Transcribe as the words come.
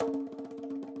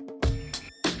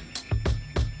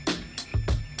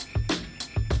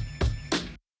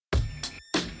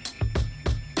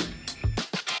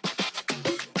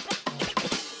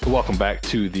Welcome back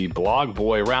to the Blog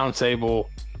Boy Roundtable.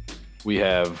 We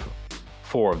have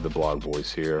four of the Blog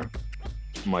Boys here.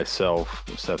 Myself,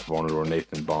 Seth Vonador,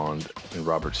 Nathan Bond, and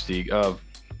Robert Stieg of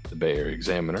the Bay Area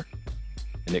Examiner,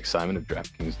 and Nick Simon of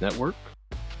DraftKings Network.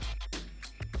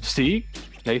 Stieg,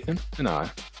 Nathan, and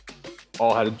I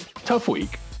all had a tough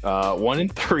week.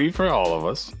 1-3 for all of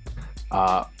us.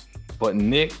 But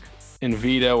Nick and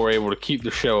Vito were able to keep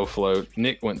the show afloat.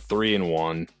 Nick went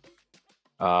 3-1.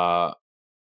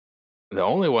 The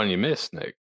only one you missed,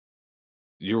 Nick,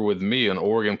 you were with me on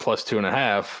Oregon plus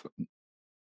 2.5.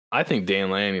 I think Dan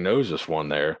Lanning knows this one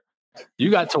there. You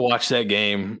got to watch that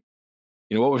game.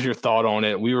 You know, what was your thought on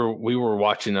it? We were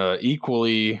watching a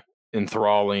equally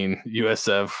enthralling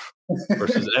USF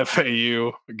versus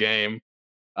FAU game.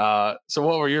 So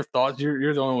what were your thoughts?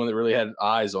 You're the only one that really had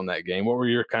eyes on that game. What were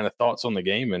your kind of thoughts on the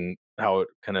game and how it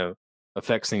kind of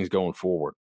affects things going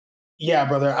forward? Yeah,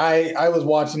 brother. I was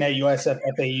watching that USF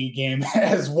FAU game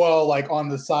as well, like on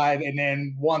the side. And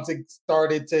then once it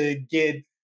started to get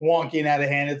wonky and out of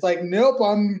hand, it's like, nope,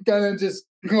 I'm gonna just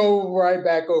go right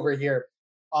back over here.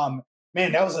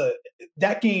 Man,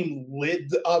 that game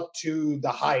lived up to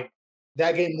the hype.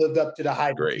 That game lived up to the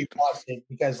hype if you watched it,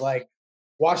 because like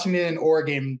Washington and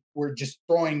Oregon were just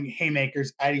throwing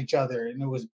haymakers at each other, and it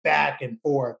was back and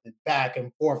forth and back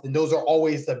and forth. And those are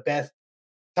always the best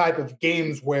type of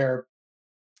games where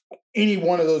any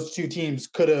one of those two teams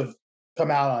could have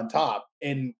come out on top.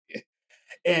 And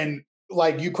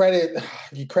like you credit,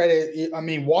 I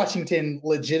mean, Washington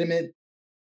legitimate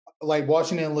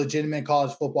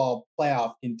college football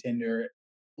playoff contender.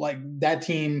 Like that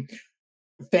team,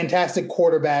 fantastic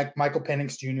quarterback, Michael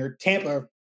Penix Jr., Tampa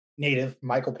native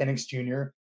Michael Penix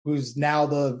Jr., who's now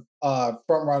the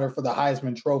front runner for the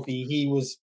Heisman Trophy. He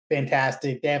was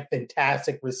fantastic. They have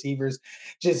fantastic receivers.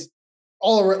 Just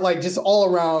all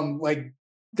around, like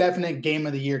definite game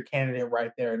of the year candidate right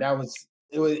there.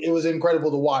 It was incredible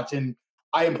to watch. And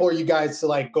I implore you guys to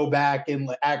like go back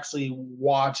and actually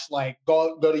watch, like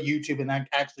go to YouTube and like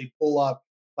actually pull up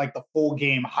like the full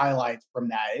game highlights from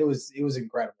that. It was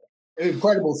incredible.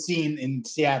 Incredible scene in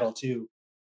Seattle too.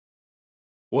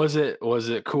 Was it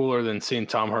cooler than seeing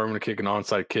Tom Herman kick an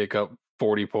onside kick up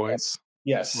 40 points?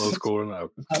 Yes. Was cooler than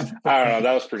that. I don't know.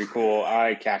 That was pretty cool.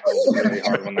 I cackled really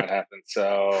hard when that happened.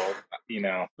 So, you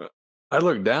know. I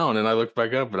looked down and I looked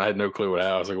back up and I had no clue what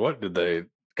happened. I was like, what did they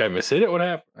guy mishit it? What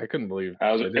happened? I couldn't believe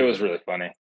it. It was really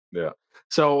funny. Yeah.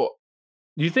 So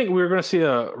do you think we were going to see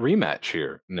a rematch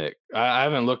here, Nick? I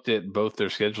haven't looked at both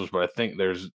their schedules, but I think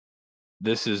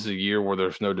this is a year where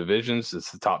there's no divisions.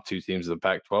 It's the top two teams of the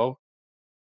Pac-12.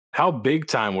 How big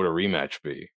time would a rematch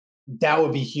be? That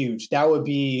would be huge. That would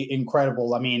be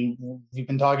incredible. I mean, we've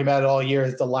been talking about it all year.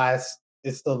 It's the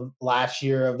last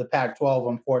year of the Pac-12,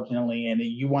 unfortunately, and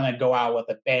you want to go out with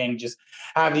a bang. Just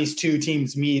have these two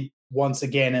teams meet once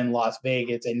again in Las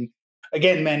Vegas. And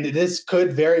again, man, this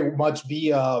could very much be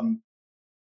a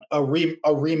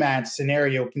rematch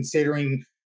scenario, considering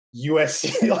USC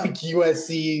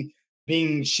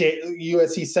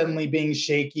suddenly being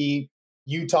shaky.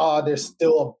 Utah, there's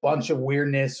still a bunch of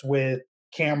weirdness with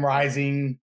Cam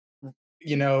Rising,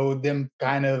 you know, them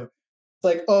kind of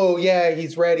like, oh yeah,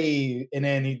 he's ready, and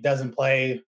then he doesn't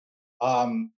play.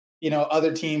 You know,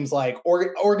 other teams like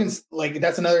Oregon's, like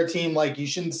that's another team like you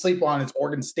shouldn't sleep on. It's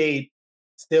Oregon State,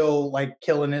 still like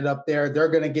killing it up there. They're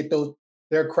gonna get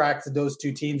their cracks at those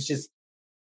two teams.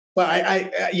 But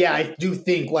I do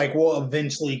think like we'll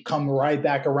eventually come right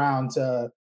back around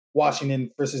to Washington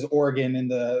versus Oregon in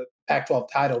the Pac-12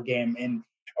 title game, and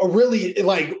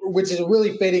which is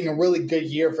really fitting, a really good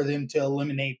year for them to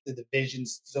eliminate the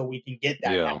divisions so we can get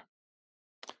that. Yeah.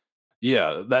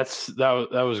 Yeah,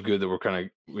 that was good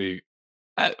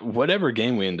that whatever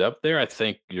game we end up there, I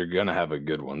think you're gonna have a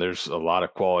good one. There's a lot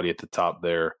of quality at the top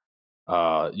there.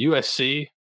 USC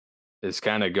is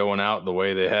kind of going out the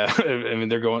way they have. I mean,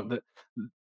 they're going.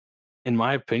 In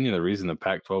my opinion, the reason the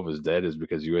Pac-12 is dead is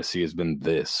because USC has been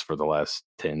this for the last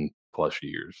 10 plus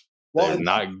years. Well, they're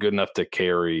not good enough to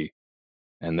carry,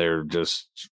 and they're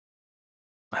just.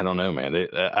 I don't know, man.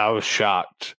 I was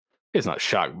shocked. It's not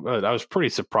shocked, but I was pretty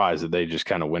surprised that they just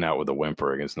kind of went out with a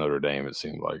whimper against Notre Dame. It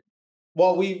seemed like.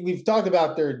 Well, we've talked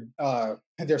about their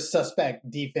suspect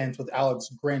defense with Alex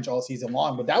Grinch all season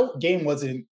long, but that game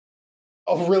wasn't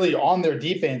really on their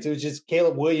defense. It was just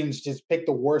Caleb Williams just picked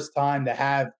the worst time to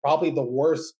have probably the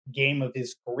worst game of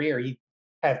his career. He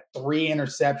had 3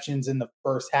 interceptions in the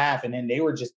first half, and then they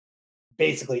were just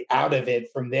basically out of it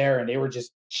from there, and they were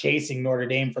just chasing Notre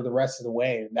Dame for the rest of the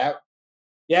way. And that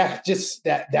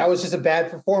was just a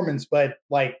bad performance. But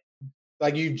like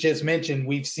you just mentioned,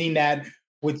 we've seen that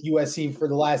with USC for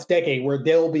the last decade, where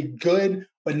they'll be good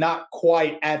but not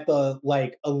quite at the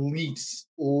like elite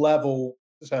level.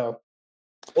 So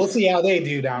we'll see how they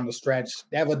do down the stretch.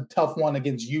 They have a tough one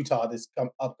against Utah this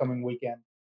upcoming weekend.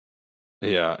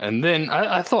 Yeah, and then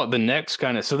I thought the next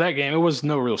so that game, it was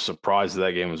no real surprise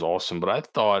that game was awesome, but I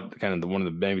thought kind of one of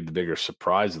the maybe the bigger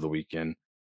surprise of the weekend,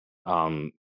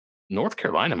 um, North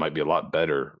Carolina might be a lot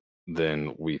better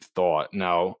than we thought.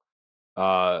 Now,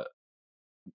 uh,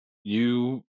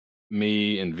 you,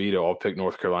 me, and Vito all picked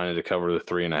North Carolina to cover the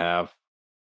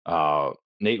 3.5.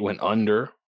 Nate went under,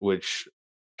 which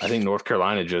I think North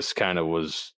Carolina just kind of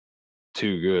was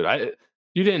too good.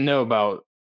 You didn't know about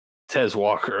Tez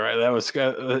Walker,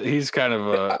 right? He's kind of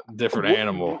a different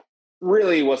animal.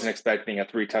 Really wasn't expecting a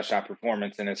 3-touchdown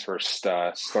performance in his first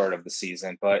start of the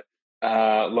season, but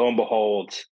lo and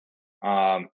behold,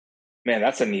 man,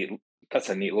 that's a neat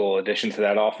little addition to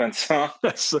that offense, huh?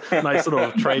 That's a nice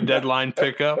little trade deadline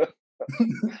pickup.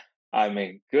 I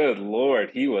mean, good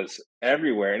Lord, he was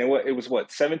everywhere. And it was what,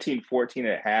 17-14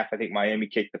 at half. I think Miami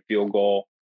kicked the field goal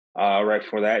right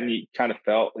before that. And you kind of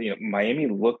felt, Miami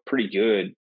looked pretty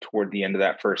good toward the end of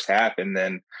that first half. And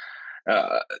then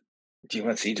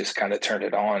UNC just kind of turned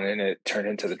it on, and it turned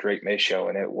into the Drake May show.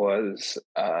 And it was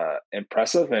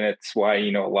impressive. And it's why,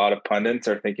 a lot of pundits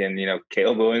are thinking,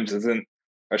 Caleb Williams isn't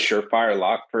a surefire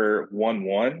lock for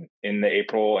 1-1 in the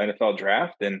April NFL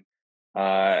draft. And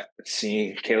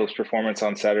seeing Caleb's performance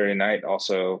on Saturday night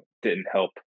also didn't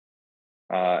help.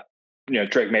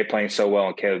 Drake May playing so well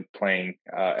and Caleb playing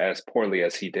as poorly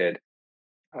as he did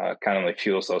kind of like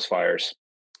fuels those fires.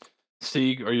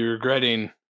 Steve, are you regretting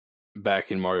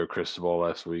backing Mario Cristobal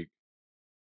last week?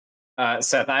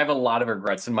 Seth, I have a lot of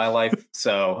regrets in my life,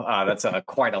 so that's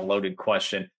quite a loaded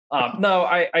question. No,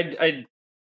 I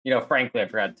frankly, I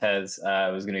forgot Tez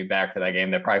was going to be back for that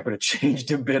game. That probably would have changed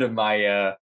a bit of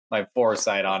my my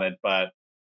foresight on it, but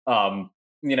I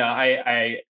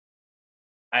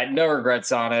had no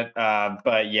regrets on it.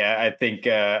 But yeah, I think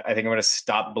I'm going to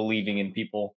stop believing in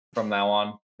people from now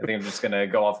on. I think I'm just going to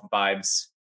go off vibes.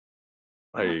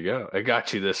 There you go. It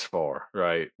got you this far,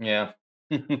 right? Yeah.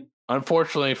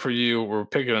 Unfortunately for you, we're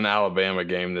picking an Alabama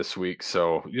game this week,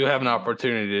 so you'll have an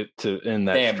opportunity to end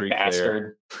that Damn streak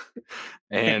bastard.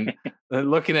 there. And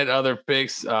looking at other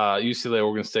picks, UCLA,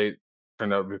 Oregon State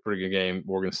turned out to be a pretty good game.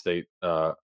 Oregon State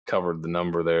covered the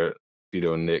number there.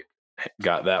 Vito and Nick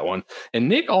got that one. And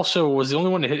Nick also was the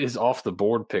only one to hit his off the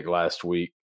board pick last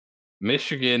week.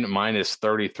 Michigan minus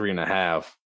 33.5.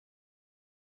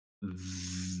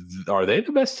 Are they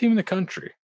the best team in the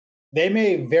country? They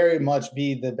may very much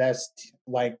be the best,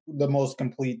 like the most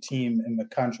complete team in the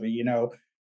country.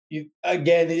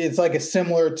 Again, it's like a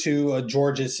similar to a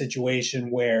Georgia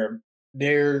situation where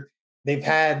they've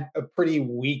had a pretty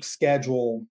weak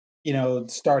schedule,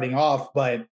 starting off,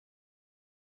 but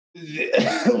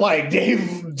like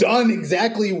they've done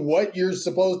exactly what you're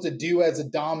supposed to do as a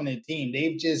dominant team.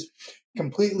 They've just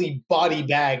completely body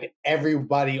bagged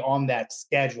everybody on that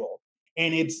schedule.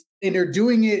 And they're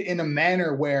doing it in a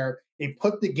manner where they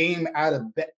put the game out of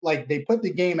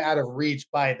reach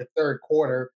by the third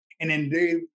quarter, and then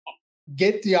they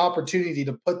get the opportunity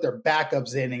to put their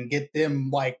backups in and get them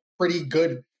like pretty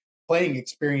good playing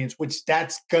experience, which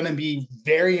that's going to be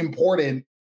very important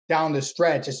down the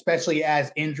stretch, especially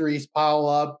as injuries pile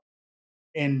up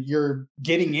and you're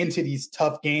getting into these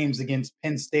tough games against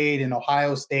Penn State and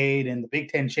Ohio State and the Big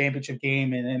Ten championship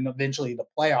game and then eventually the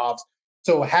playoffs.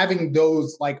 So having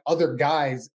those like other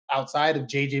guys outside of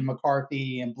JJ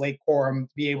McCarthy and Blake Corum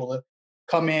to be able to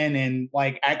come in and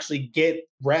like actually get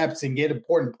reps and get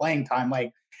important playing time,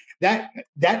 like that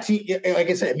team, like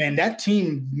I said, man, that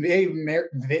team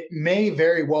may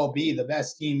very well be the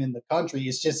best team in the country.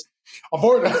 It's just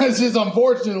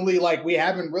unfortunately like we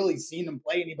haven't really seen them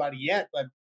play anybody yet, but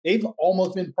they've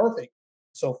almost been perfect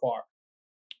so far.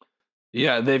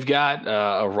 Yeah, they've got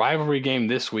a rivalry game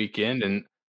this weekend, and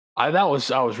I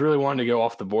was really wanting to go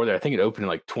off the board there. I think it opened at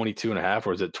like 22.5, or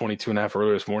was it 22.5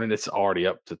 earlier this morning? It's already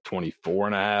up to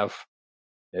 24.5.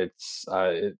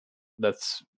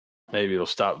 That's maybe it'll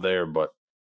stop there, but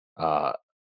I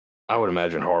would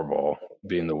imagine Harbaugh,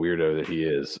 being the weirdo that he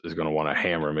is going to want to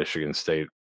hammer Michigan State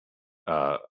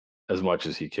as much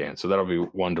as he can. So that'll be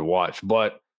one to watch.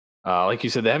 But like you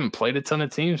said, they haven't played a ton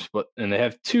of teams, and they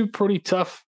have two pretty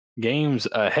tough games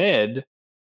ahead.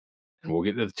 And we'll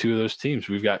get to the two of those teams.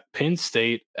 We've got Penn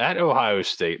State at Ohio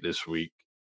State this week.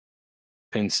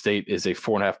 Penn State is a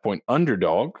 4.5-point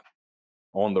underdog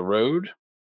on the road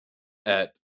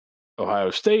at Ohio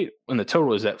State, and the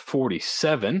total is at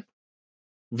 47.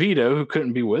 Vito, who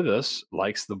couldn't be with us,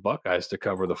 likes the Buckeyes to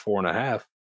cover the 4.5.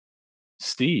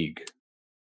 Steeg,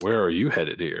 Where are you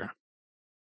headed here?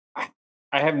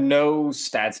 I have no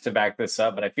stats to back this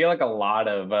up, but I feel like a lot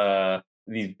of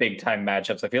these big time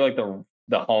matchups, I feel like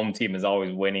the home team is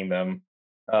always winning them,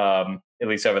 at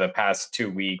least over the past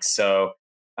 2 weeks. So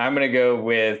I'm going to go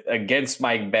with against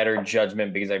my better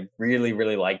judgment because I really,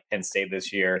 really like Penn State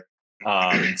this year. So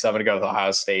I'm going to go with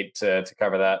Ohio State to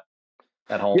cover that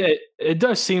at home. Yeah, it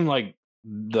does seem like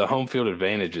the home field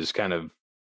advantage is kind of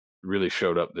really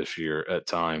showed up this year at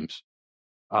times.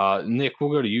 Nick,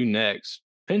 we'll go to you next.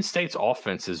 Penn State's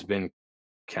offense has been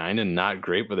kind of not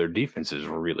great, but their defense is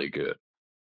really good.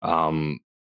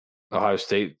 Ohio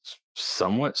State's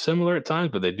somewhat similar at times,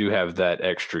 but they do have that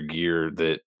extra gear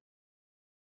that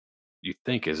you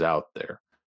think is out there.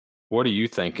 What are you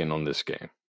thinking on this game?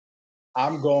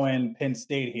 I'm going Penn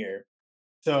State here.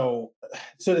 So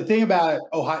the thing about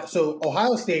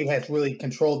Ohio State has really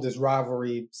controlled this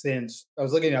rivalry since I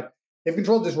was looking up. They've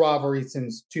controlled this rivalry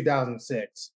since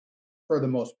 2006 for the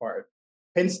most part.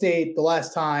 Penn State, the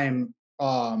last time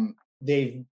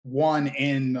they've won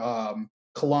in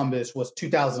Columbus was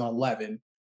 2011,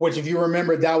 which if you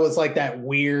remember, that was like that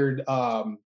weird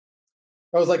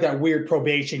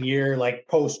probation year, like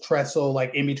post Tressel,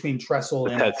 like in between Tressel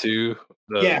The and tattoo,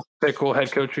 the pickle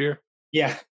head coach here.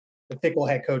 yeah, the Fickle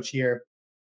head coach here.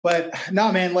 But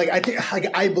no, man, like I think like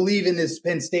I believe in this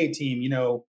Penn State team. You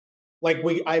know, like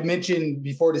I mentioned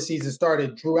before the season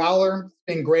started, Drew Aller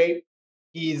been great.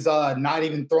 He's not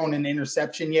even thrown an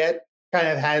interception yet.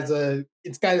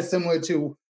 It's kind of similar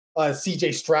to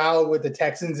CJ Stroud with the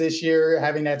Texans this year,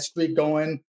 having that streak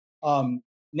going.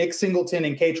 Nick Singleton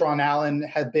and Katron Allen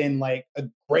have been like a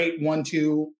great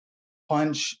 1-2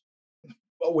 punch,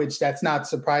 which that's not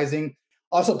surprising.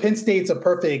 Also, Penn State's a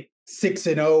perfect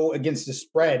 6-0 against the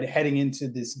spread heading into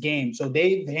this game. So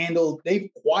they've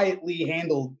quietly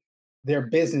handled their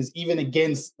business, even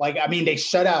against they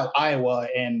shut out Iowa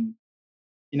and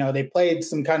they played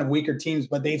some kind of weaker teams,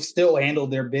 but they've still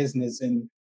handled their business in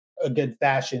a good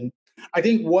fashion. I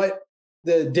think what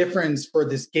the difference for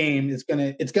this game is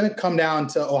it's gonna come down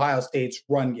to Ohio State's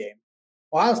run game.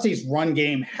 Ohio State's run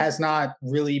game has not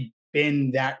really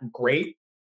been that great.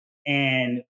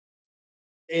 And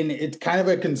it's kind of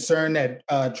a concern that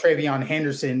Travion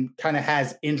Henderson kind of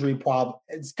has injury problem.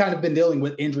 It's kind of been dealing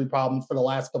with injury problems for the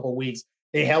last couple of weeks.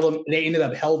 They ended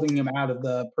up holding him out of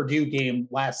the Purdue game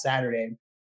last Saturday.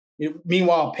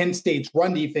 Meanwhile, Penn State's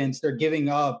run defense, they're giving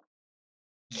up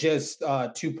just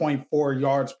 2.4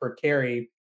 yards per carry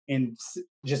and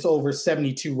just over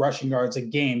 72 rushing yards a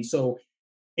game. So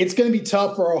it's going to be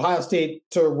tough for Ohio State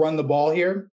to run the ball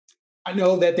here. I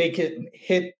know that they could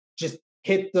hit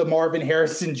the Marvin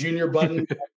Harrison Jr. button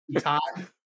every time.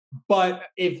 But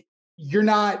if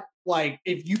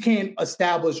you can't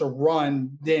establish a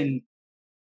run, then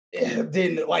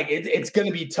it's going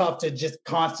to be tough to just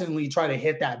constantly try to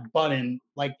hit that button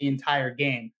like the entire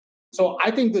game. So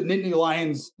I think the Nittany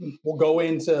Lions will go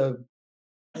into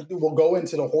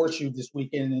the horseshoe this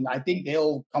weekend, and I think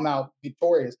they'll come out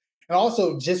victorious. And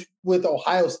also, just with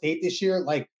Ohio State this year,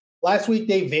 like last week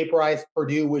they vaporized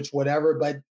Purdue, which whatever,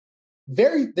 but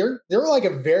they're like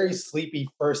a very sleepy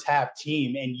first half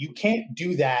team, and you can't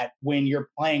do that when you're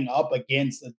playing up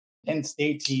against a Penn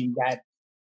State team that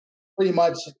pretty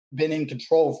much been in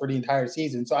control for the entire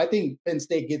season. So I think Penn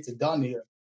State gets it done here.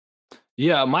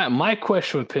 Yeah, my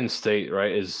question with Penn State,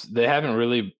 right, is they haven't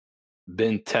really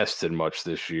been tested much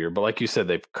this year, but like you said,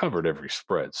 they've covered every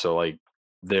spread. So like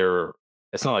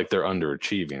it's not like they're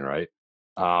underachieving, right?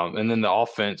 And then the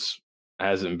offense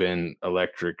hasn't been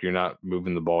electric. You're not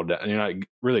moving the ball down. You're not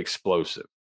really explosive,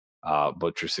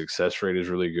 but your success rate is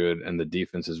really good, and the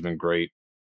defense has been great.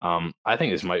 I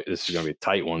think this is going to be a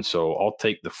tight one, so I'll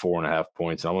take the 4.5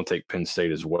 points. I'm going to take Penn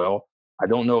State as well. I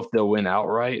don't know if they'll win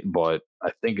outright, but I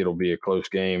think it'll be a close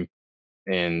game.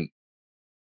 And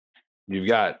you've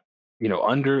got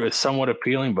under is somewhat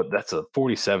appealing, but that's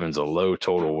 47 is a low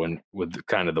total with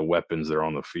the weapons that are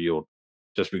on the field,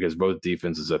 just because both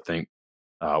defenses I think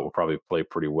will probably play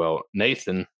pretty well.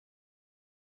 Nathan,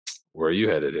 where are you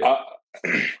headed in?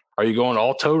 Are you going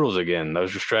all totals again? That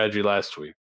was your strategy last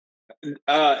week.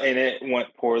 And it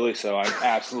went poorly, so I'm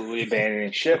absolutely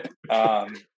abandoning ship.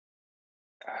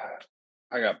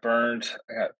 I got burned.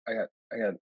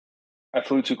 I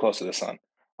flew too close to the sun.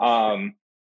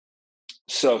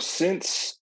 So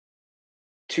since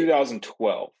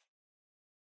 2012,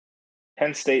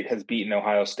 Penn State has beaten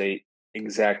Ohio State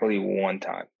exactly one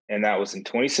time, and that was in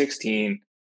 2016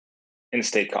 in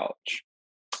State College.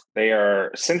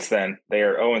 Since then, they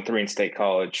are 0-3 in State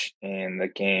College, and the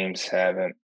games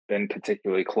haven't been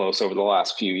particularly close over the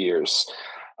last few years.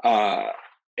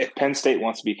 If Penn State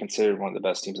wants to be considered one of the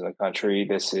best teams in the country,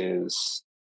 this is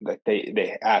Like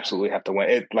they absolutely have to win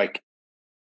it. Like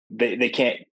they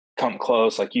can't come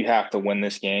close. Like you have to win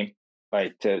this game,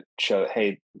 like to show that,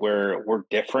 hey, we're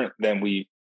different than we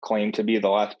claim to be the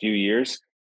last few years.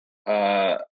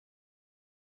 But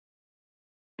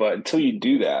until you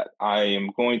do that, I am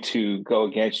going to go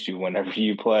against you whenever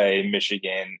you play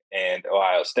Michigan and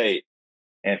Ohio State.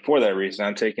 And for that reason,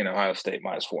 I'm taking Ohio State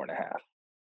minus 4.5.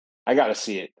 I got to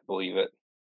see it to believe it.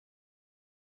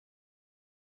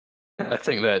 I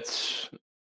think that's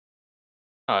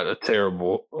a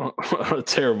terrible, a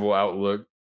terrible outlook.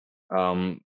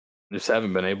 Just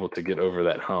haven't been able to get over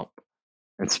that hump.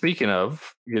 And speaking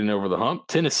of getting over the hump,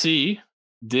 Tennessee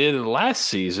did last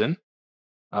season,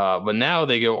 but now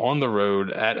they go on the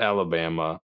road at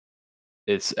Alabama.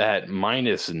 It's at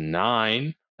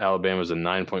 -9. Alabama's a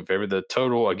 9-point favorite. The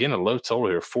total, again, a low total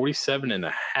here,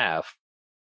 47.5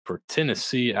 for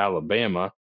Tennessee,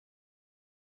 Alabama.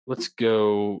 Let's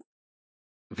go.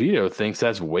 Vito thinks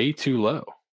that's way too low.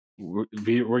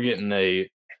 We're getting a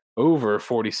over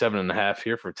 47.5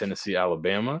 here for Tennessee,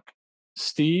 Alabama.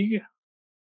 Stieg,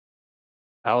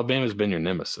 Alabama's been your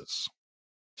nemesis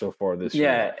so far this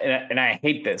year. Yeah, and I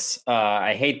hate this.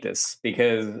 I hate this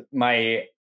because my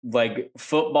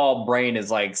football brain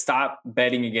is like, stop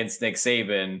betting against Nick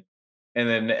Saban, and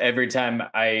then every time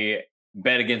I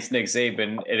bet against Nick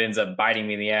Saban, it ends up biting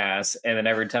me in the ass. And then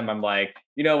every time I'm like,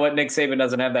 you know what, Nick Saban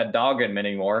doesn't have that dog in him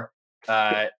anymore.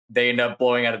 They end up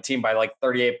blowing out a team by like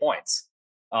 38 points.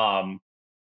 I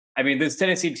mean, this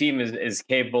Tennessee team is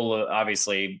capable of,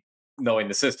 obviously, knowing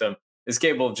the system, is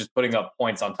capable of just putting up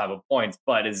points on top of points.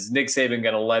 But is Nick Saban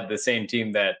going to let the same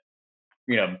team that,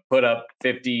 put up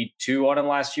 52 on him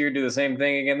last year do the same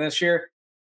thing again this year?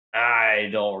 I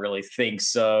don't really think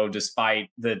so, despite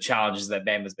the challenges that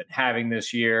Bama's been having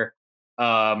this year.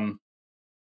 I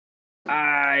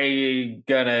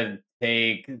gonna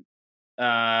take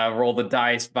roll the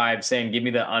dice vibe saying give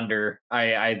me the under.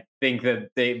 I think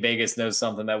that Vegas knows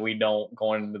something that we don't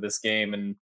going into this game,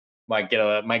 and might get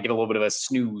a little bit of a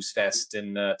snooze fest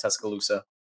in Tuscaloosa.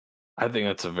 I think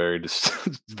that's a very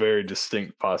very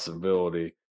distinct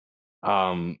possibility.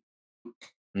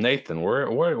 Nathan, what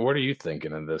are you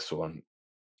thinking of this one?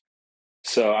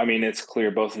 So, I mean, it's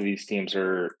clear both of these teams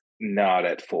are not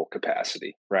at full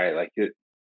capacity, right? Like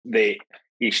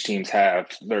each teams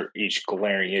have their each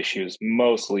glaring issues,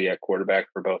 mostly at quarterback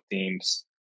for both teams.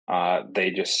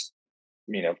 They just,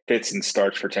 fits and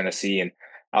starts for Tennessee, and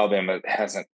Alabama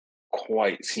hasn't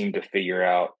quite seemed to figure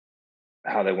out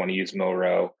how they want to use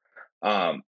Milrow.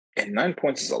 And 9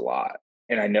 points is a lot.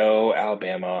 And I know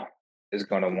Alabama is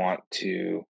going to want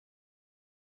to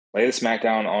lay the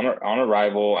smackdown on a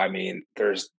rival. I mean,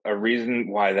 there's a reason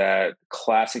why that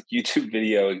classic YouTube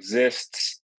video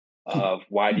exists of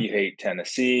why do you hate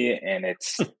Tennessee, and it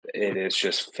is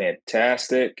just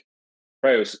fantastic.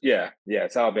 Right?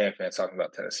 It's Alabama fans talking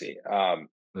about Tennessee.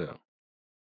 Yeah.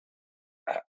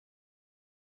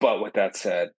 But with that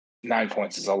said, 9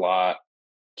 points is a lot.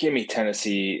 Give me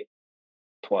Tennessee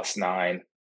 +9,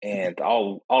 and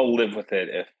I'll live with it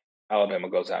if Alabama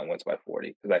goes out and wins by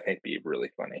 40, because I think it'd be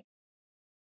really funny.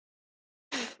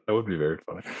 That would be very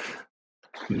funny.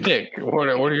 Nick, what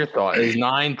are your thoughts? Is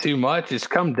 9 too much? It's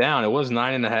come down. It was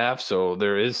 9.5, so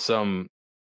there is some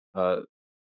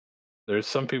there's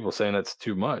some people saying that's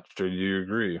too much. Do you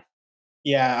agree?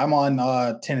 Yeah, I'm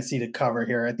on Tennessee to cover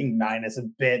here. I think 9 is a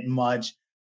bit much.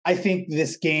 I think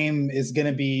this game is going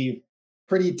to be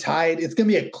pretty tight. It's going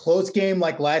to be a close game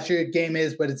like last year's game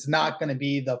is, but it's not going to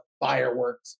be the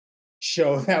fireworks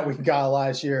show that we got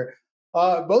last year.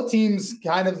 Both teams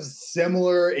kind of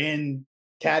similar in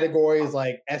categories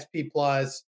like SP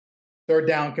plus, third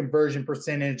down conversion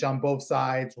percentage on both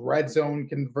sides, red zone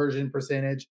conversion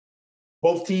percentage.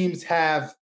 Both teams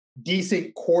have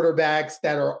decent quarterbacks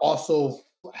that are also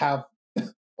have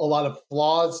a lot of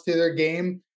flaws to their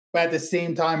game, but at the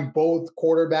same time, both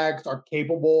quarterbacks are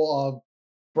capable of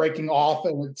breaking off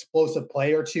an explosive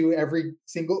play or two every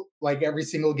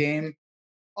single game.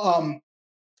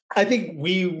 I think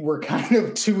we were kind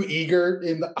of too eager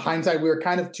in hindsight. We were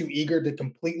kind of too eager to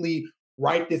completely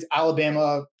write this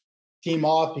Alabama team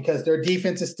off because their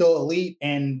defense is still elite,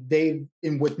 and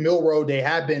with Milrow, they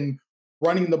have been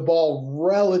running the ball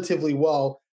relatively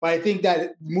well. But I think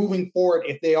that moving forward,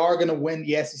 if they are going to win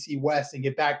the SEC West and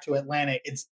get back to Atlanta,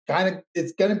 it's going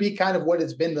to be kind of what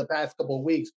it's been the past couple of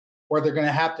weeks, where they're going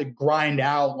to have to grind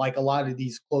out like a lot of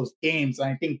these close games. And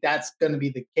I think that's going to be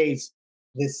the case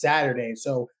this Saturday.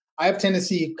 So I have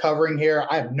Tennessee covering here.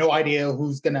 I have no idea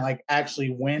who's going to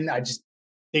actually win. I just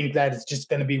think that it's just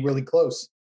going to be really close.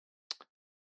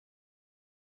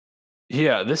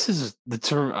 Yeah, this is the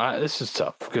term. This is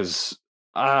tough because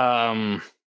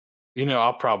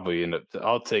I'll probably end up.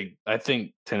 I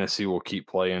think Tennessee will keep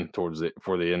playing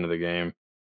for the end of the game.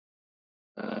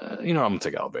 I'm gonna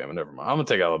take Alabama. Never mind. I'm gonna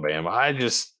take Alabama. I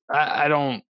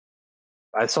don't.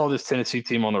 I saw this Tennessee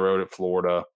team on the road at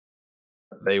Florida.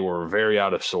 They were very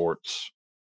out of sorts.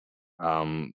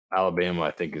 Alabama,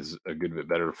 I think, is a good bit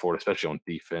better than Florida, especially on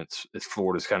defense.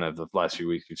 Florida's kind of the last few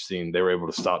weeks you've seen. They were able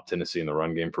to stop Tennessee in the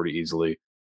run game pretty easily,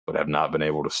 but have not been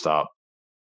able to stop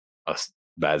a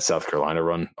bad South Carolina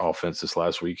run offense this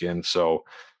last weekend. So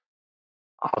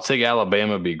I'll take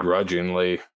Alabama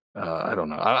begrudgingly. I don't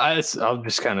know. I'll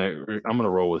just kind of I'm going to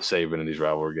roll with Saban in these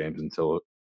rivalry games until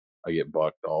I get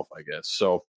bucked off, I guess.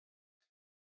 So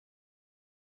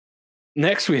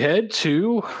next we head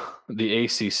to the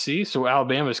ACC. So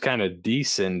Alabama is kind of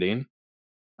descending.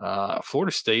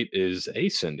 Florida State is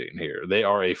ascending here. They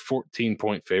are a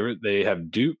 14-point favorite. They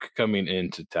have Duke coming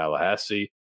into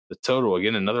Tallahassee. The total,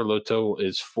 again, another low total,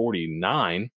 is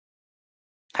 49.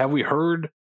 Have we heard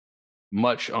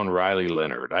much on Riley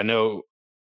Leonard? I know.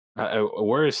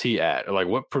 Where is he at? Like,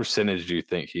 what percentage do you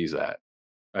think he's at?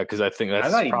 Because I think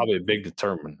that's probably a big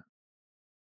determinant.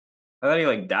 I thought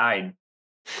he died.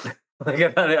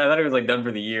 I thought he was done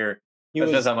for the year.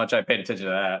 That's just how much I paid attention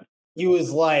to that. He was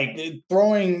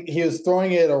throwing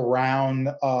it around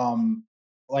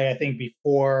I think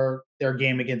before their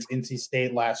game against NC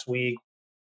State last week.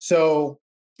 So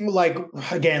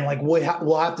again, we'll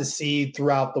have to see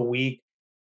throughout the week.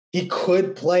 He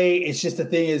could play. It's just the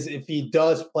thing is, if he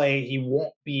does play, he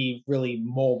won't be really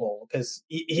mobile because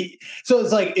so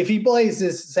it's if he plays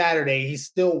this Saturday, he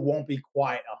still won't be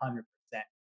quite 100%.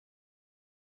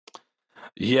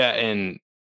 Yeah, and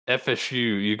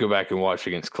FSU, you go back and watch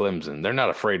against Clemson, they're not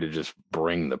afraid to just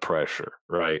bring the pressure,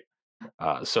 right?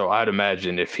 So I'd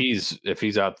imagine if he's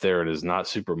out there and is not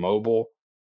super mobile,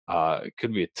 it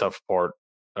could be a tough part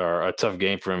or a tough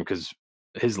game for him because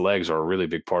his legs are a really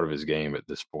big part of his game at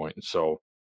this point. So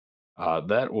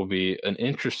that will be an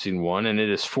interesting one, and it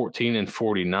is 14 and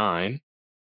 49.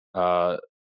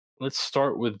 Let's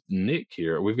start with Nick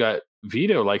here. We've got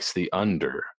Vito likes the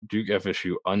under. Duke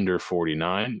FSU under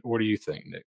 49. What do you think,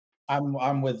 Nick?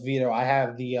 I'm with Vito. I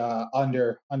have the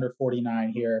under 49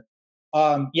 here.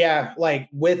 Yeah,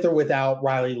 with or without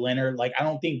Riley Leonard, I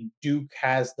don't think Duke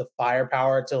has the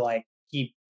firepower to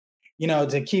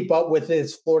keep up with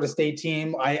this Florida State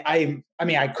team. I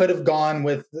mean, I could have gone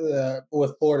with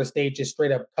Florida State just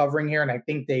straight up covering here, and I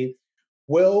think they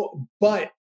will.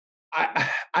 But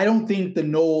I don't think the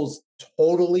Noles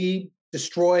totally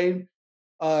destroy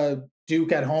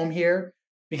Duke at home here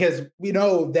because we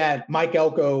know that Mike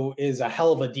Elko is a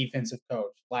hell of a defensive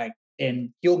coach. And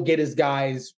he'll get his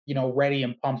guys, ready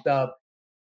and pumped up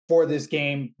for this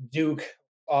game. Duke,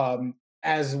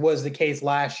 as was the case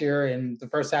last year and the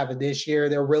first half of this year,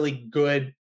 they're really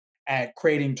good at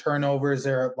creating turnovers.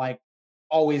 They're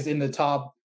always in the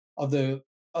top of the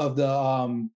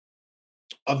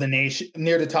nation,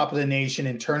 near the top of the nation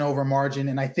in turnover margin.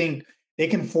 And I think they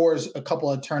can force a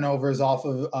couple of turnovers off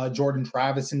of Jordan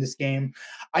Travis in this game.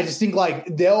 I just think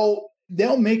they'll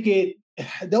make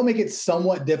it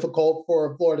somewhat difficult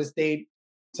for Florida State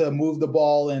to move the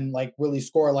ball and really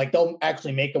score. They'll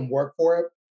actually make them work for it.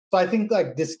 So I think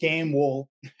this game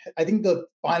I think the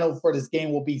final for this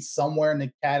game will be somewhere in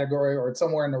the category or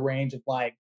somewhere in the range of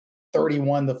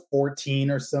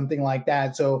 31-14 or something like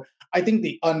that. So I think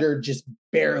the under just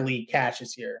barely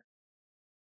catches here.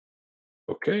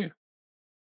 Okay.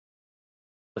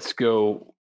 Let's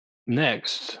go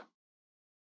next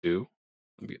to,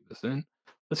 let me get this in.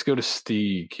 Let's go to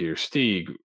Steeg here.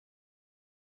 Steeg,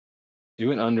 you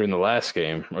went under in the last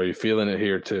game. Are you feeling it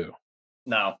here too?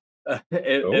 No.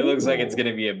 It looks like it's going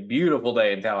to be a beautiful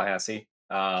day in Tallahassee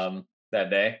that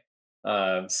day.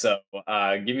 So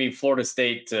give me Florida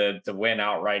State to win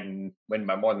outright and win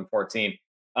by more than 14.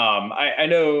 I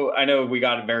know we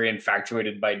got very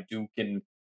infatuated by Duke and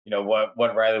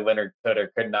what Riley Leonard could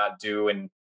or could not do, and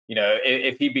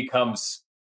if he becomes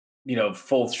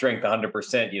full strength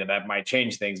 100%, that might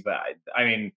change things. But I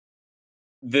mean,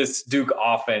 this Duke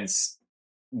offense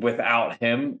without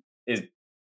him is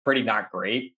pretty not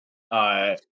great.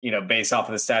 Based off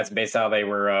of the stats, based on how they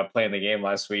were playing the game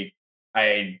last week,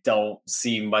 I don't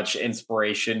see much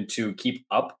inspiration to keep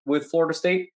up with Florida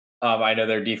State. I know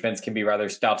their defense can be rather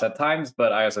stout at times,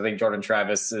 but I also think Jordan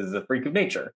Travis is a freak of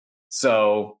nature.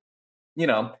 So,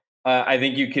 I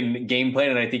think you can game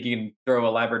plan, and I think you can throw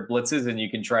elaborate blitzes, and you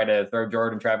can try to throw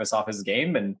Jordan Travis off his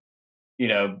game. And,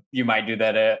 you might do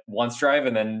that at one drive,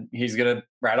 and then he's going to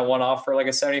rattle one off for a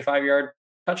 75-yard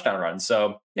touchdown run.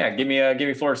 So, yeah, give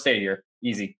me Florida State here.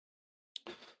 Easy.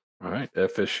 All right,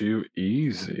 FSU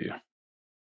easy.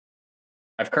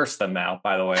 I've cursed them now,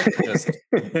 by the way, just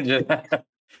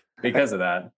because of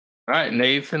that. All right,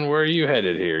 Nathan, where are you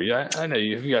headed here? Yeah, I know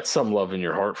you've got some love in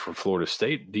your heart for Florida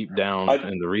State, deep down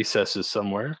in the recesses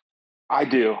somewhere. I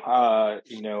do.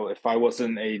 If I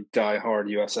wasn't a diehard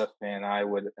USF fan, I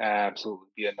would absolutely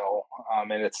be a no.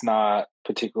 And it's not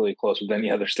particularly close with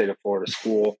any other state of Florida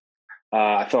school.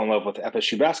 I fell in love with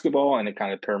FSU basketball, and it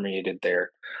kind of permeated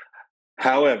there.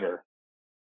 However,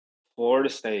 Florida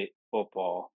State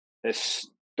football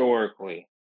historically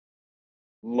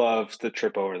loves to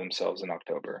trip over themselves in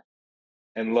October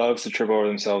and loves to trip over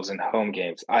themselves in home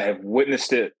games. I have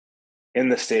witnessed it in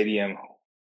the stadium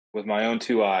with my own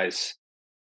two eyes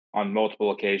on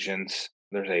multiple occasions.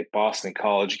 There's a Boston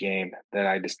College game that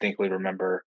I distinctly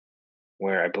remember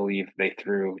where I believe they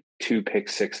threw 2 pick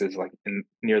sixes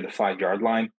near the 5-yard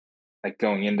line, like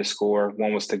going in to score.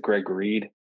 One was to Greg Reed.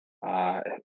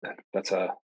 That's a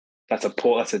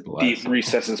pull. That's a deep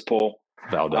recesses pull.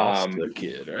 Valdosta, the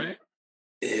kid, right?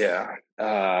 Yeah.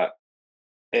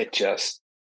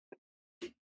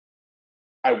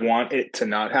 I want it to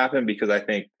not happen because I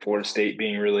think Florida State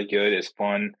being really good is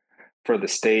fun for the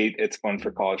state. It's fun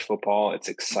for college football. It's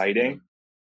exciting.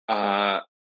 But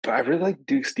I really like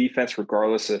Duke's defense,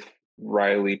 regardless if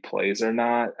Riley plays or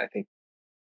not. I think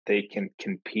they can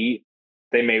compete.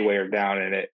 They may wear down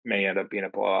and it may end up being a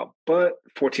blowout, but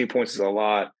 14 points is a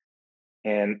lot.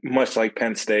 And much like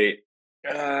Penn State,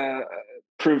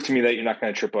 prove to me that you're not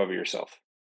going to trip over yourself.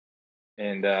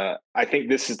 And I think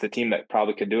this is the team that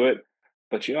probably could do it.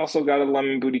 But you also got a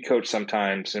lemon booty coach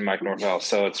sometimes in Mike Norvell.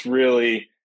 So it's a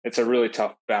really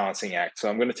tough balancing act. So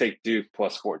I'm going to take Duke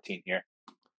plus 14 here.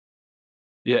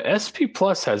 Yeah, SP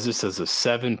Plus has this as a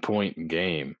 7-point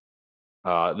game.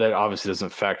 That obviously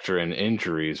doesn't factor in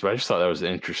injuries, but I just thought that was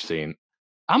interesting.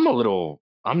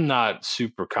 I'm not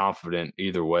super confident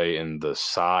either way in the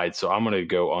side, so I'm going to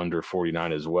go under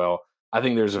 49 as well. I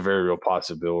think there's a very real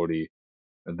possibility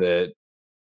that,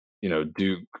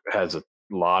 Duke has a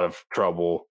lot of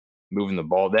trouble moving the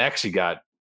ball. They actually got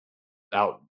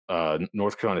out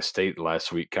North Carolina State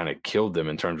last week, kind of killed them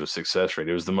in terms of success rate.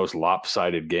 It was the most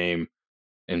lopsided game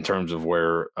in terms of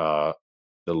where the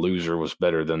loser was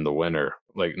better than the winner.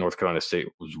 Like North Carolina State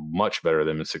was much better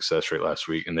than in success rate last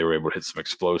week, and they were able to hit some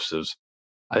explosives.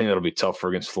 I think that'll be tougher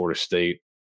against Florida State,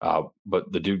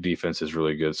 but the Duke defense is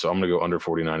really good. So I'm going to go under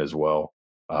 49 as well,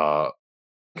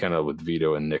 kind of with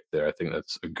Vito and Nick there. I think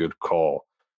that's a good call.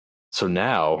 So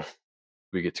now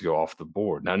we get to go off the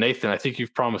board. Now, Nathan, I think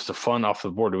you've promised a fun off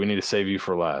the board. Do we need to save you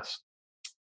for last?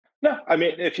 No, I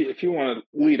mean, if you want to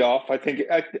lead off, I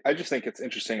just think it's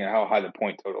interesting how high the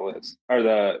point total is, or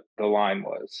the line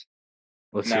was.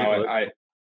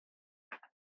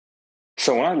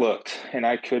 So when I looked, and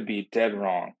I could be dead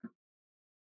wrong,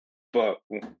 but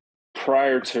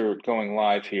prior to going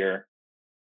live here,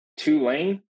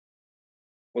 Tulane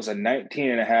was a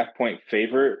 19.5-point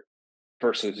favorite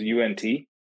versus UNT,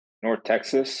 North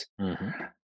Texas. Mm-hmm.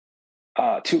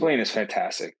 Tulane is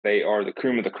fantastic. They are the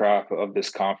cream of the crop of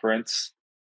this conference.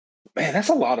 Man, that's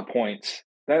a lot of points.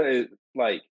 That is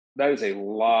a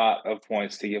lot of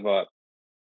points to give up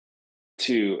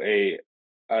to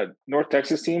a North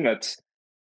Texas team that's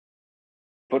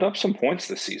put up some points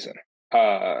this season.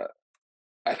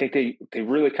 I think they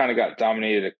really kind of got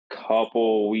dominated a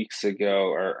couple weeks ago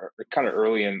or kind of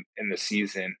early in the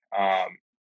season.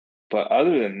 But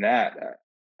other than that,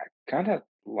 I kind of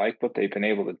like what they've been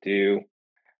able to do.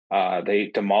 They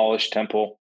demolished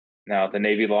Temple. Now, the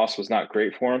Navy loss was not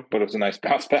great for them, but it was a nice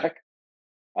bounce back.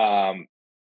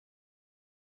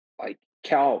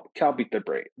 Cal beat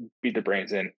their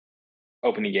brains in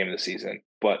opening game of the season.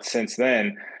 But since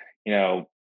then,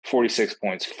 46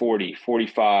 points, 40,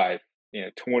 45,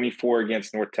 24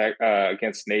 against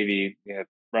against Navy,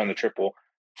 run the triple,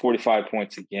 45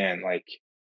 points again.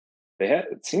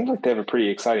 It seems like they have a pretty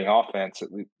exciting offense.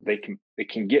 They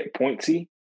can get pointsy.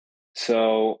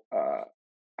 So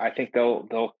I think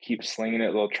they'll keep slinging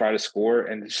it. They'll try to score,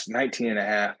 and just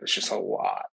 19.5 is just a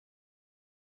lot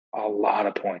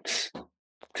of points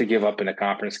to give up in a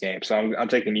conference game. So I'm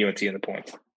taking UNT in the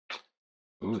points.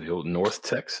 Ooh, the old North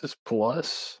Texas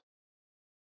plus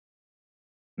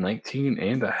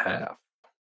 19.5.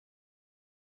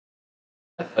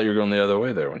 I thought you were going the other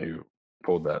way there when you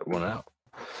pulled that one out.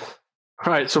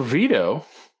 All right, so Vito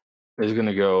is going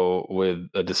to go with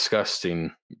a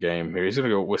disgusting game here. He's going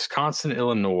to go Wisconsin,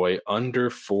 Illinois, under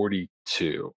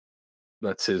 42.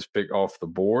 That's his pick off the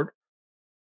board.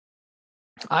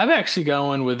 I'm actually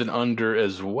going with an under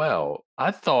as well. I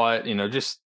thought, I'm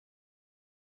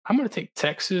going to take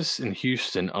Texas and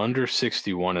Houston under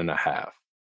 61.5.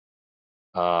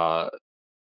 I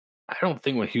I don't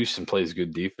think when Houston plays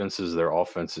good defenses, their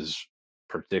offense is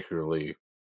particularly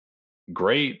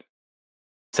great.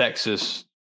 Texas,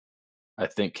 I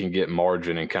think, can get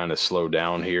margin and kind of slow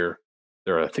down here.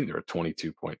 I think they're a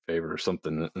 22-point favorite or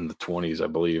something in the 20s, I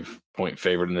believe, point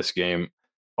favorite in this game.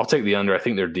 I'll take the under. I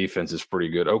think their defense is pretty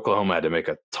good. Oklahoma had to make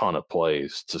a ton of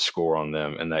plays to score on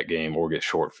them in that game or get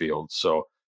short fields. So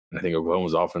I think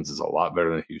Oklahoma's offense is a lot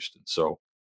better than Houston. So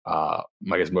I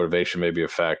guess motivation may be a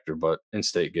factor, but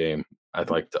in-state game, I'd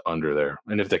like the under there.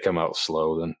 And if they come out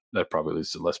slow, then that probably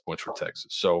leads to less points for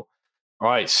Texas. So, all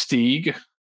right, Stieg,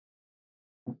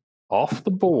 off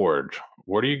the board.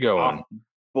 Where are you going? Off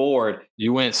board.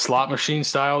 You went slot machine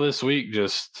style this week,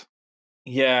 just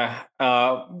Yeah.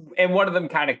 And one of them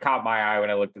kind of caught my eye when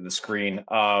I looked at the screen.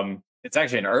 It's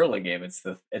actually an early game. It's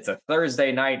a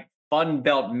Thursday night Fun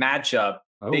Belt matchup.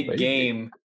 Big baby.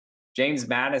 game. James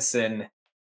Madison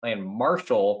playing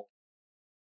Marshall.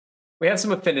 We have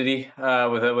some affinity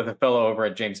with a fellow over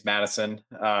at James Madison,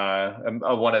 one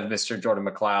of Mr. Jordan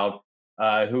McLeod,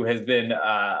 who has been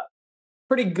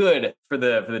pretty good for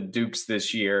the Dukes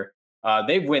this year.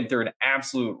 They've went through an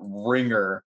absolute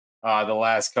ringer the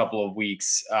last couple of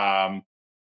weeks. Sorry,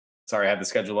 I had the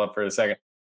schedule up for a second.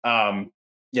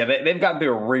 They've gotten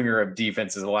through a ringer of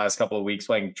defenses the last couple of weeks,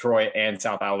 playing Troy and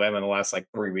South Alabama in the last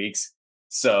 3 weeks.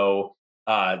 So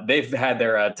they've had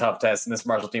their tough test, and this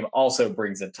Marshall team also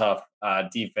brings a tough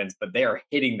defense, but they are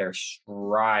hitting their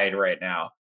stride right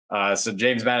now. So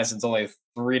James Madison's only a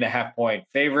 3.5-point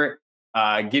favorite.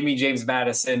 Give me James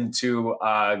Madison to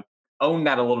own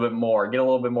that a little bit more, get a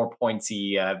little bit more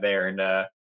pointsy there, and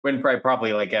win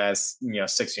probably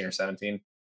 16 or 17.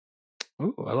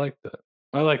 Ooh, I like that.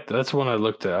 That's one I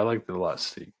looked at. I liked it a lot,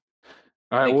 Steve.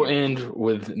 All right, we'll end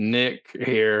with Nick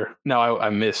here. No, I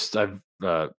missed. I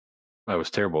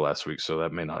was terrible last week, so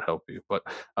that may not help you. But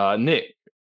Nick,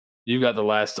 you got the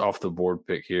last off the board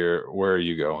pick here. Where are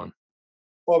you going?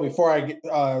 Well, before I get,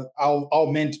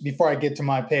 before I get to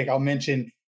my pick, I'll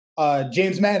mention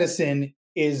James Madison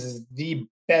is the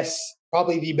best,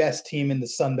 probably the best team in the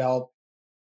Sun Belt.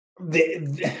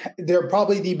 They're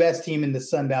probably the best team in the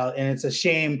Sun Belt, and it's a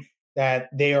shame that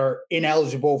they are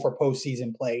ineligible for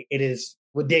postseason play. It is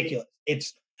ridiculous. It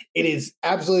is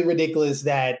absolutely ridiculous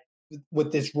that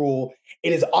with this rule,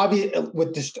 it is obvious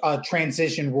with this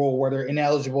transition rule where they're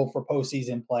ineligible for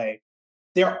postseason play.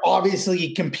 They're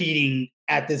obviously competing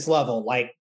at this level.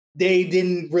 They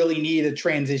didn't really need a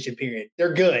transition period.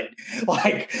 They're good.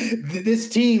 This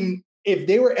team, if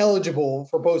they were eligible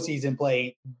for postseason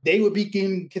play, they would be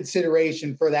given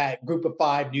consideration for that group of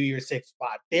 5 New Year's Six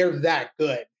spot. They're that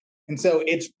good. And so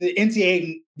the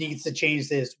NCAA needs to change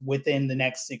this within the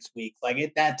next 6 weeks.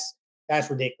 That's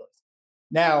ridiculous.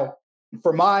 Now,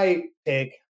 for my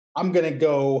pick, I'm going to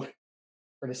go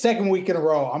for the second week in a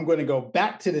row. I'm going to go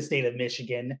back to the state of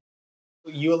Michigan.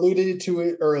 You alluded to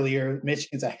it earlier.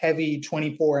 Michigan's a heavy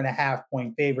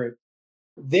 24.5-point favorite.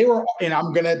 And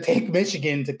I'm going to take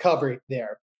Michigan to cover it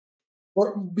there.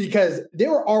 Because they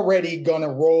were already going to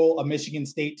roll a Michigan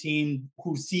State team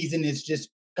whose season is just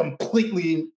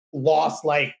completely lost,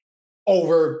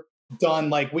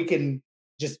 overdone. We can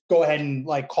just go ahead and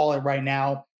call it right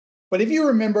now. But if you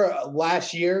remember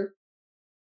last year,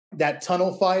 that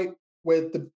tunnel fight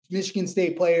with the Michigan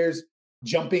State players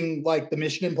jumping the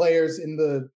Michigan players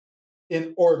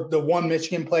or the one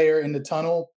Michigan player in the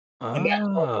tunnel, and that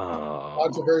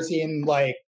controversy and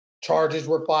charges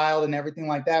were filed and everything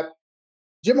like that.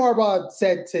 Jim Harbaugh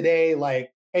said today,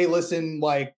 hey, listen,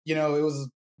 it was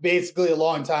basically a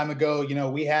long time ago.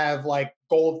 We have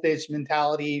goldfish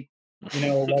mentality,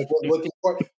 we're looking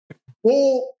for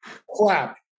bull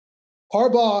crap.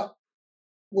 Harbaugh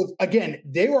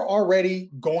they were already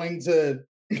going to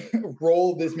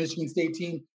roll this Michigan State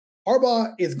team.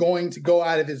 Harbaugh is going to go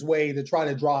out of his way to try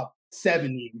to drop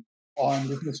 70 on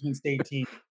this Michigan State team.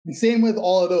 And same with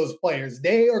all of those players.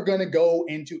 They are going to go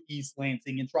into East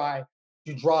Lansing and try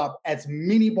to drop as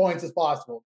many points as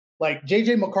possible.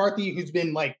 JJ McCarthy, who's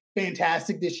been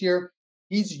fantastic this year,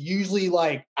 he's usually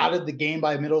out of the game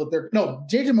by the middle of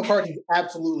JJ McCarthy's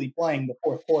absolutely playing the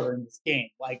fourth quarter in this game.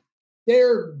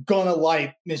 They're gonna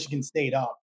light Michigan State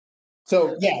up.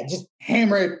 So yeah, just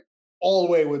hammer it all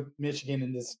the way with Michigan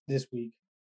in this week.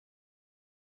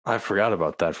 I forgot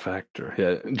about that factor.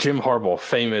 Yeah, Jim Harbaugh,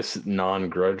 famous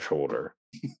non-grudge holder.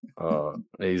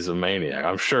 He's a maniac.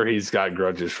 I'm sure he's got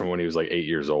grudges from when he was 8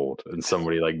 years old and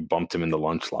somebody bumped him in the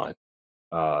lunch line.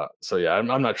 So yeah,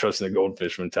 I'm not trusting the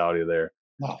goldfish mentality there.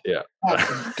 No. Yeah.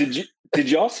 Did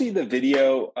y'all see the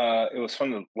video? It was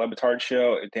from the Le Batard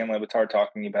show. Dan Le Batard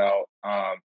talking about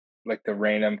the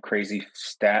random crazy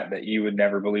stat that you would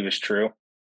never believe is true.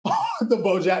 the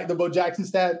Bo Jackson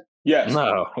stat. Yes.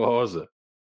 No, what was it?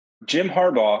 Jim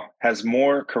Harbaugh has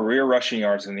more career rushing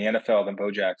yards in the NFL than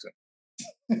Bo Jackson.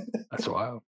 That's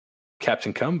wild.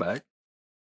 Captain Comeback.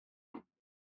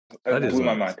 That blew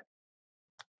my mind.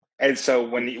 And so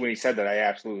when he said that, I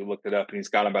absolutely looked it up, and he's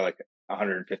got him by like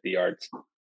 150 yards.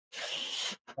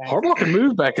 Harbaugh can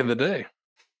move back in the day.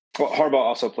 Well, Harbaugh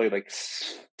also played like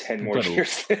 10 more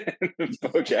years than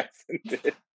Bo Jackson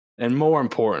did. And more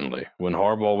importantly, when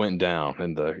Harbaugh went down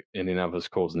and the Indianapolis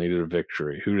Colts needed a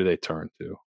victory, who do they turn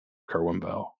to? Kerwin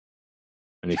Bell.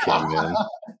 And he came in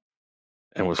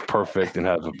and was perfect and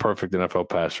has a perfect NFL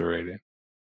passer rating.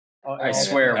 I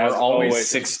swear, we're always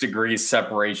 6 degrees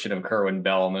separation of Kerwin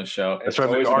Bell on this show. That's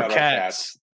right. Our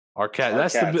Cats.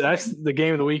 That's the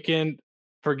game of the weekend.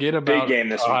 Forget about big game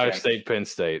this Ohio weekend. State, Penn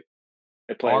State.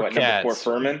 They play Our number 4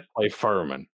 Furman? Play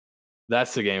Furman.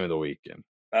 That's the game of the weekend.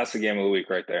 That's the game of the week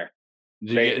right there.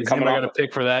 Is anybody got a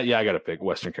pick for that? Yeah, I got to pick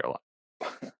Western Carolina.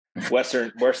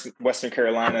 Western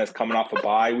Carolina is coming off a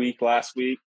bye week last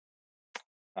week.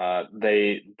 They're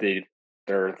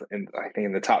in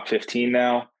the top 15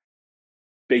 now.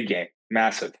 Big game,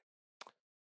 massive.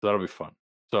 That'll be fun.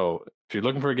 So if you're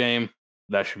looking for a game,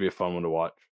 that should be a fun one to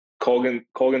watch. Cole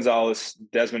Gonzalez,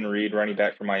 Desmond Reed, running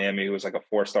back from Miami, who was like a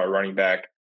 4-star running back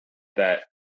that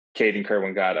Caden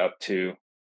Kerwin got up to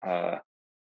the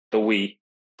Wii.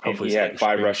 Hopefully he had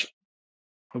 5 rush.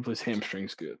 Hopefully his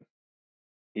hamstring's good.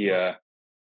 He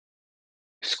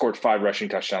scored 5 rushing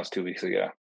touchdowns 2 weeks ago.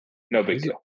 No big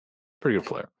deal. Pretty good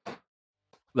player.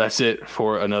 That's it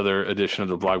for another edition of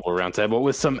the Blackboard Roundtable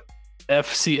with some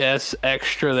FCS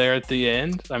extra there at the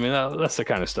end. I mean, that's the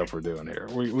kind of stuff we're doing here.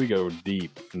 We go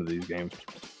deep into these games.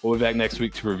 We'll be back next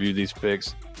week to review these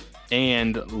picks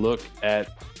and look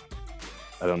at,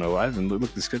 I don't know, I haven't looked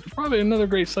at the schedule. Probably another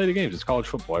great slate of games. It's college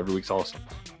football. Every week's awesome.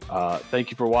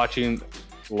 Thank you for watching.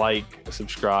 Like,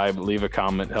 subscribe, leave a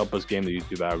comment, help us game the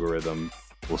YouTube algorithm.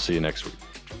 We'll see you next week.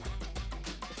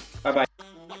 Bye-bye.